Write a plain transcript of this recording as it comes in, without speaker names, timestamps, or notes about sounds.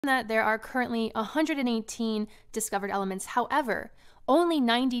that there are currently 118 discovered elements. However, only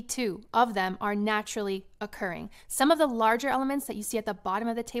 92 of them are naturally occurring. Some of the larger elements that you see at the bottom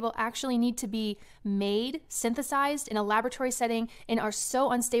of the table actually need to be made, synthesized in a laboratory setting, and are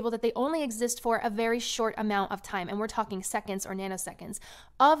so unstable that they only exist for a very short amount of time, and we're talking seconds or nanoseconds.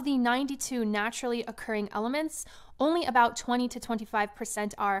 Of the 92 naturally occurring elements, only about 20 to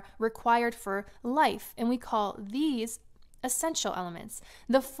 25% are required for life, and we call these essential elements.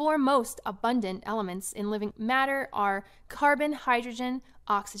 The four most abundant elements in living matter are carbon, hydrogen,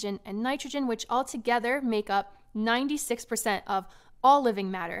 oxygen, and nitrogen, which altogether make up 96% of all living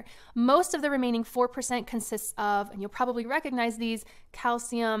matter. Most of the remaining 4% consists of, and you'll probably recognize these,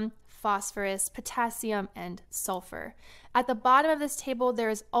 calcium, phosphorus, potassium, and sulfur. At the bottom of this table, there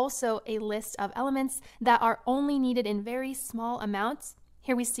is also a list of elements that are only needed in very small amounts.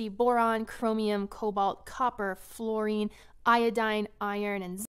 Here we see boron, chromium, cobalt, copper, fluorine, iodine, iron, and